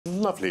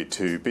Lovely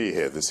to be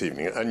here this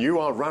evening. And you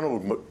are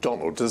Ranald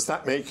MacDonald. Does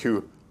that make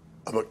you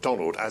a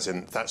MacDonald, as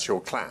in that's your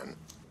clan?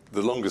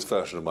 The longest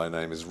version of my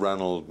name is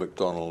Ranald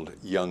MacDonald,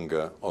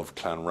 younger of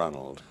Clan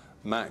Ranald.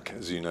 Mac,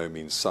 as you know,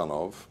 means son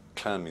of.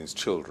 Clan means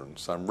children.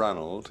 So I'm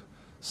Ranald,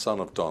 son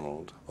of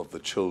Donald, of the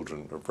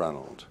children of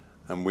Ranald.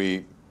 And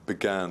we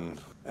began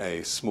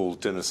a small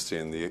dynasty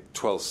in the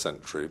 12th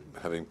century,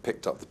 having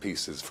picked up the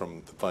pieces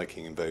from the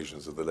Viking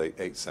invasions of the late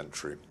 8th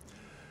century,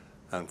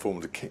 and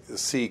formed a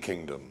sea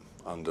kingdom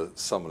under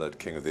Somerled,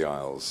 King of the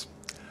Isles.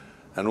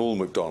 And all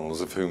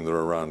MacDonalds, of whom there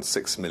are around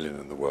 6 million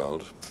in the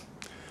world,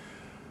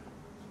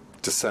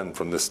 descend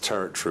from this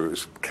territory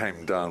which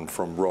came down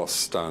from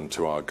Ross down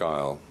to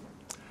Argyll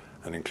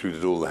and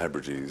included all the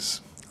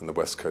Hebrides and the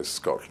west coast of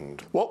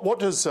Scotland. What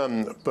does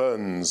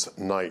Burns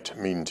Knight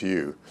mean to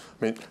you?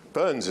 I mean,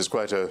 Burns is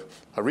quite a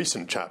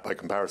recent chap by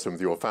comparison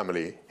with your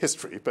family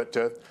history, but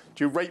do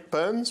you rate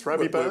Burns,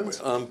 Robbie Burns?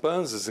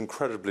 Burns is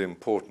incredibly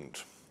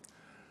important,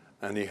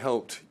 and he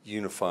helped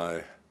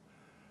unify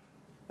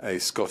a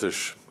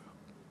Scottish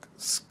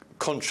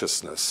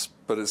consciousness,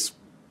 but it's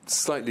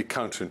slightly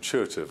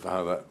counterintuitive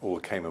how that all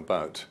came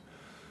about.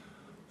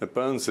 Now,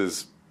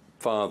 Burns's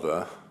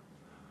father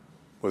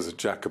was a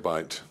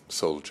Jacobite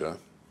soldier.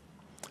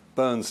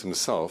 Burns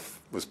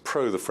himself was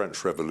pro the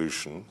French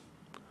Revolution,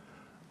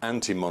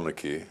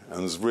 anti-monarchy,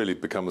 and has really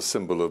become a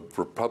symbol of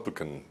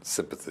Republican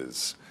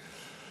sympathies.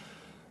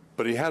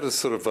 But he had a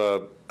sort of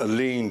a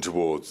lean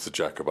towards the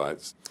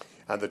Jacobites.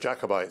 And the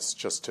Jacobites,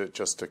 just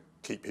to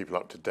keep people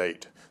up to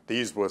date,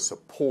 these were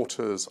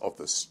supporters of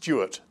the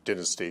Stuart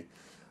dynasty,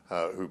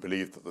 who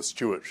believed that the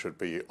Stuarts should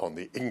be on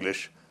the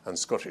English and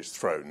Scottish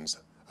thrones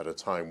at a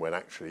time when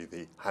actually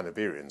the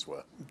Hanoverians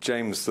were.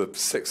 James VI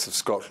of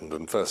Scotland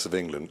and I of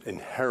England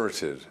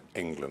inherited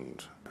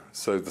England.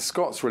 So the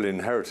Scots really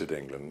inherited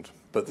England,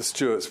 but the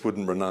Stuarts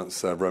wouldn't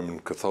renounce their Roman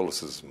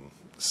Catholicism.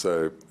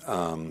 So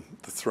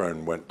the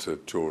throne went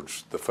to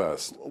George I.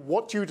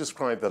 What do you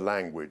describe the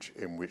language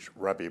in which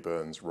Robbie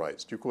Burns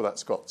writes? Do you call that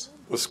Scots?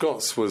 Well,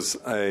 Scots was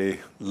a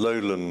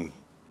lowland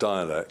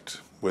dialect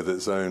with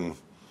its own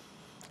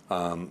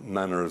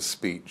manner of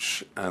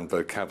speech and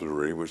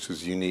vocabulary, which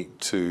was unique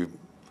to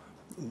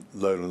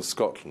lowland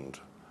Scotland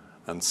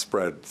and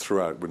spread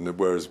throughout,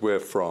 whereas we're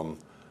from,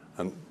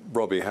 and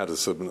Robbie had a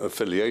sort of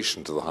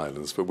affiliation to the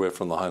Highlands, but we're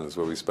from the Highlands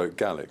where we spoke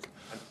Gaelic.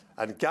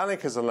 And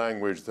Gaelic is a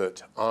language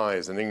that I,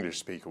 as an English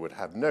speaker, would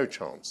have no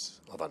chance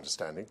of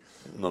understanding.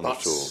 None at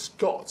all.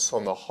 Scots,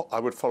 I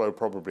would follow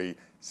probably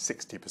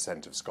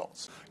 60% of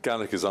Scots.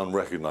 Gaelic is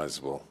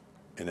unrecognisable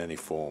in any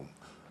form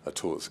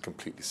at all. It's a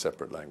completely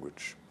separate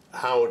language.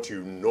 How do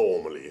you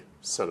normally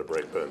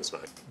celebrate Burns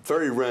Night?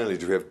 Very rarely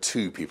do we have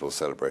two people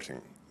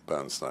celebrating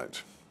Burns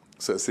Night.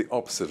 So it's the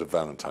opposite of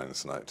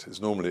Valentine's Night.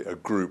 It's normally a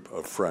group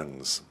of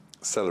friends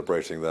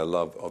celebrating their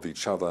love of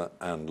each other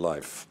and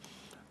life.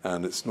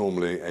 And it's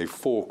normally a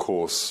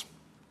 4-course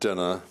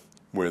dinner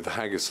with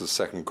haggis as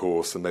second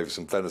course and maybe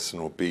some venison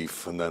or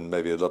beef, and then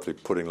maybe a lovely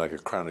pudding like a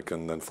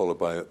cranachan, then followed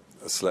by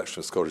a selection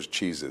of Scottish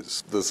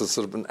cheeses. There's a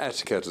sort of an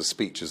etiquette of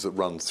speeches that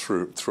runs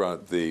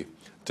throughout the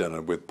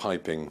dinner with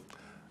piping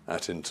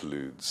at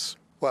interludes.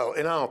 Well,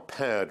 in our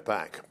pared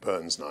back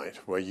Burns Night,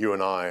 where you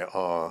and I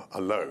are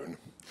alone,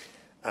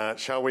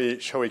 shall we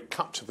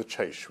cut to the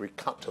chase? Shall we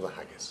cut to the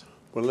haggis?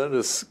 Well, let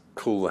us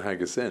call the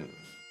haggis in.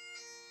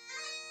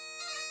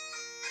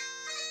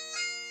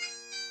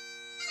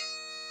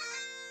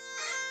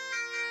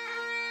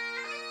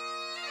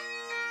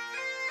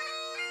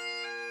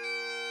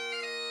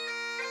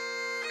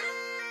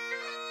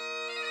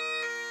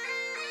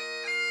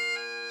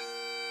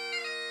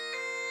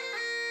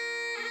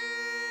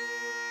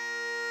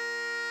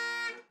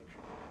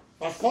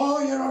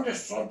 Before you're on the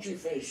stodgy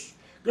face,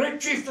 great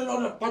chieftain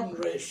on a pun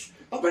race,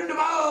 up in the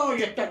bow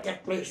you take your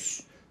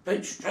place,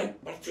 page stripe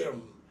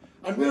martyrdom,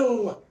 and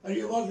will, and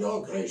you will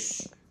your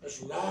grace,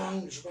 as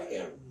lands by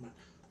erm.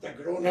 The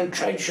groaning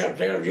trencher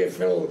there you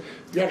fill,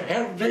 your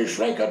herd is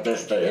like a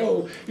dusty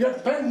hill, your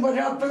pen would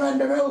help him in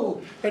the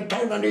mill, in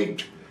time of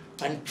need,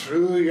 and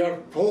through your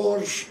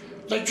pores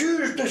the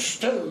Jews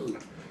distill,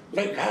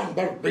 like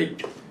Hamburg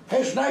beat,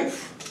 his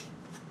knife,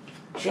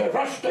 say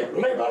rustic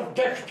labour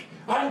dicht,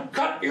 and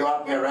cut you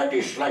up your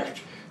ready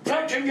slicked,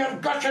 pledging your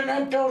gushing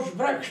enters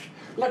brecht,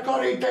 like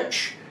Orry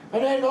ditch,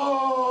 and then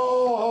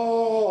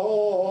oh,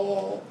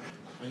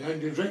 and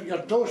then you drink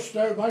your toast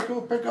now,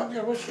 Michael, pick up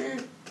your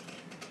whiskey,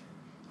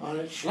 and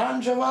it's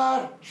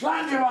Slangevar,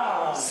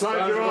 Slangevar!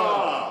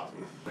 Slangevar!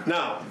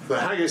 Now, the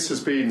haggis has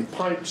been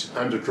piped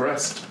and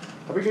addressed.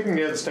 Are we getting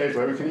near the stage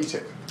where we can eat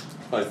it?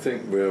 I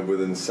think we're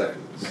within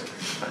seconds.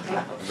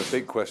 The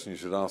big question you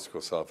should ask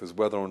yourself is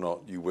whether or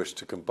not you wish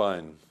to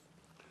combine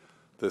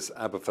this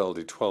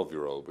Aberfeldy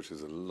 12-year-old, which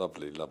is a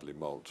lovely, lovely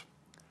malt,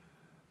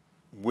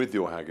 with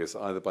your haggis,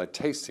 either by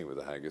tasting with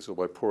the haggis or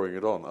by pouring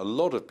it on. A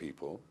lot of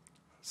people,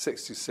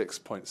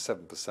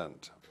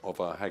 66.7% of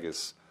our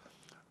haggis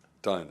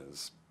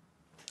diners,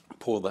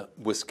 pour that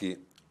whiskey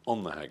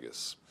on the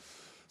haggis.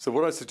 So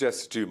what I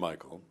suggest to you,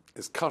 Michael,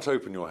 is cut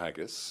open your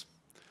haggis,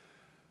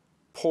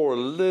 pour a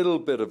little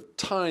bit of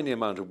tiny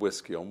amount of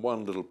whiskey on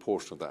one little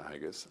portion of that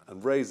haggis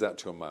and raise that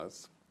to your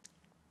mouth.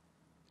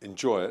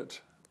 Enjoy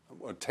it,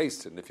 or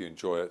taste it, and if you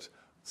enjoy it,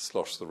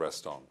 slosh the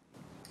rest on.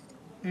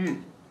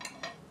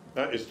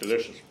 That is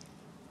delicious.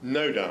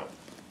 No doubt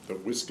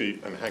that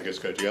whiskey and haggis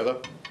go together,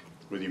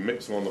 whether you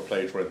mix them on the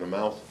plate or in the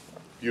mouth.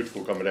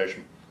 Beautiful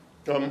combination.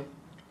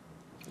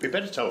 We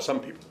better tell some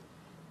people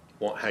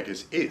what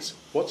haggis is.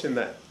 What's in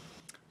there?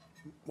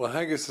 Well,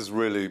 haggis is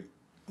really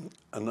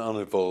an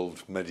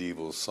unevolved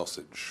medieval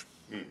sausage.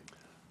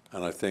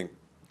 And I think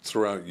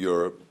throughout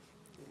Europe,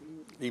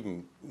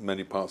 even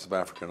many parts of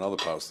Africa and other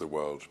parts of the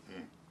world,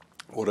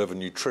 whatever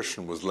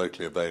nutrition was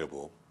locally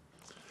available,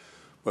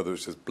 whether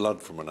it's just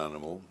blood from an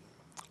animal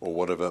or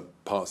whatever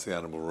parts of the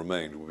animal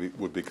remained,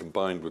 would be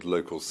combined with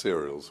local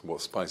cereals,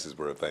 what spices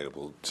were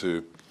available,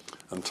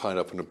 and tied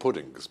up in a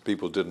pudding, because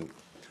people didn't,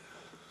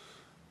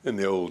 in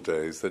the old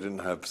days, they didn't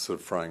have sort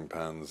of frying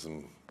pans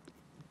and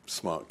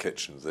smart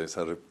kitchens. They just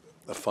had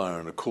a fire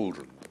and a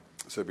cauldron.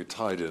 So it'd be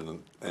tied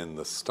in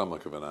the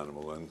stomach of an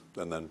animal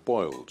and then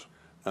boiled.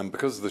 And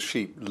because of the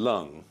sheep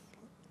lung,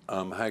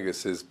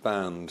 haggis is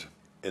banned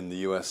in the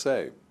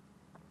USA.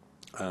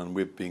 And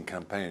we've been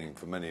campaigning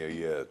for many a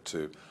year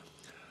to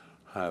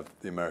have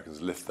the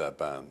Americans lift that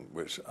ban,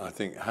 which I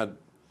think had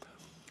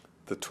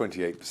the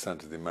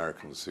 28% of the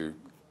Americans who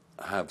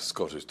have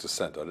Scottish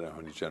descent, I don't know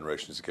how many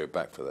generations to go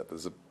back for that, but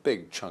there's a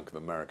big chunk of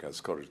America has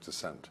Scottish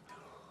descent.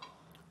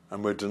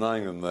 And we're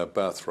denying them their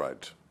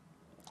birthright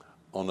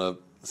on a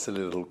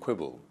silly little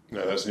quibble.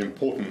 No, that's an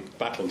important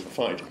battle to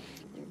fight.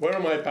 Where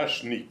are my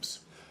bash neeps?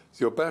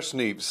 So your bash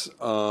neeps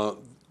are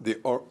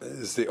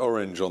is the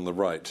orange on the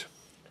right.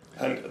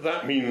 And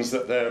that means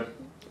that they're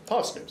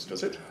parsnips,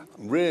 does it?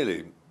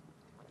 Really,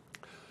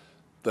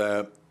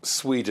 they're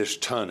Swedish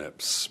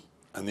turnips,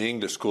 and the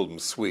English call them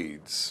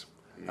Swedes,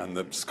 and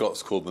the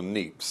Scots call them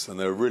neeps, and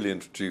they were really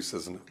introduced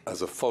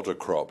as a fodder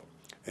crop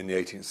in the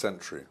 18th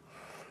century.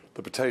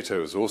 The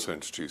potato was also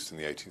introduced in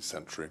the 18th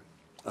century,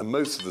 and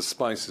most of the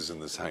spices in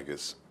this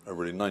haggis are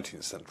really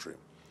 19th century,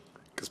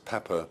 because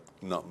pepper,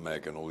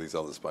 nutmeg, and all these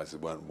other spices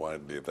weren't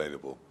widely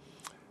available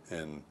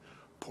in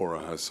poorer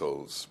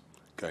households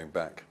going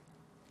back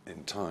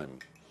in time.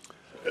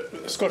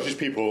 Scottish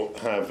people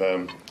have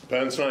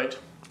Burns Night,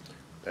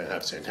 they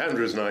have St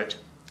Andrew's Night,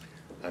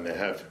 and they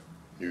have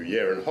New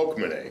Year and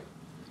Hogmanay.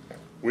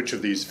 Which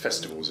of these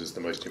festivals is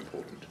the most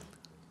important?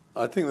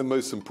 I think the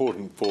most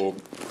important for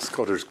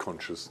Scottish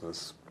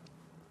consciousness,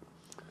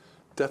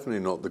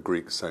 definitely not the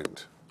Greek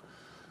saint.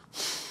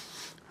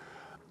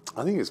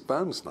 I think it's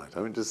Burns Night.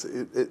 I mean,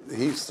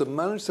 he's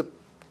managed to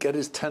get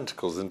his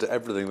tentacles into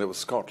everything that was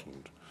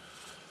Scotland.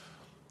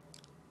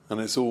 And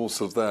it's all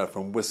sort of there,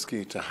 from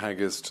whiskey to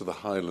haggis to the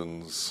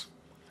Highlands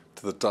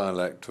to the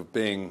dialect of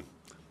being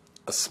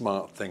a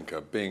smart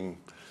thinker.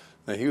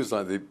 He was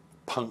like the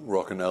punk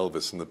rock and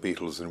Elvis and the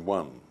Beatles in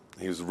one.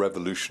 He was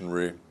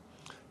revolutionary.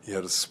 He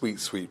had a sweet,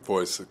 sweet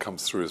voice that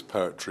comes through his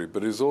poetry,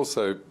 but he's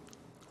also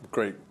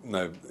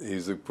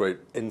he's a great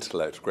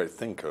intellect, a great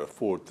thinker, a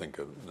forward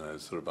thinker,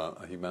 sort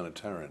of a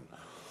humanitarian.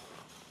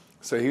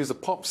 So he was a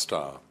pop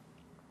star,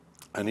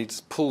 and he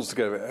just pulls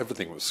together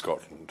everything with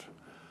Scotland.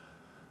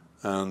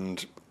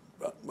 And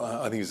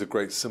I think he's a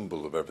great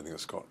symbol of everything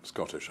that's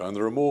Scottish. And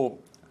there are more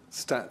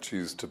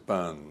statues to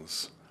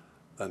Burns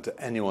than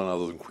to anyone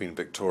other than Queen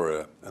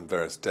Victoria and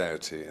various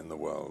deity in the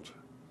world.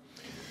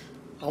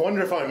 I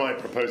wonder if I might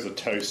propose a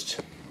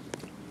toast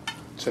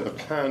to the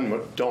Clan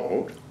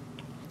MacDonald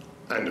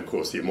and, of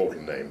course, the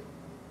immortal name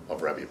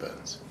of Robbie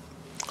Burns.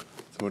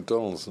 The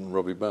MacDonalds and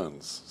Robbie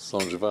Burns,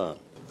 Saint Javin.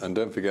 And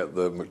don't forget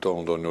the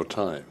MacDonald on your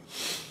tie.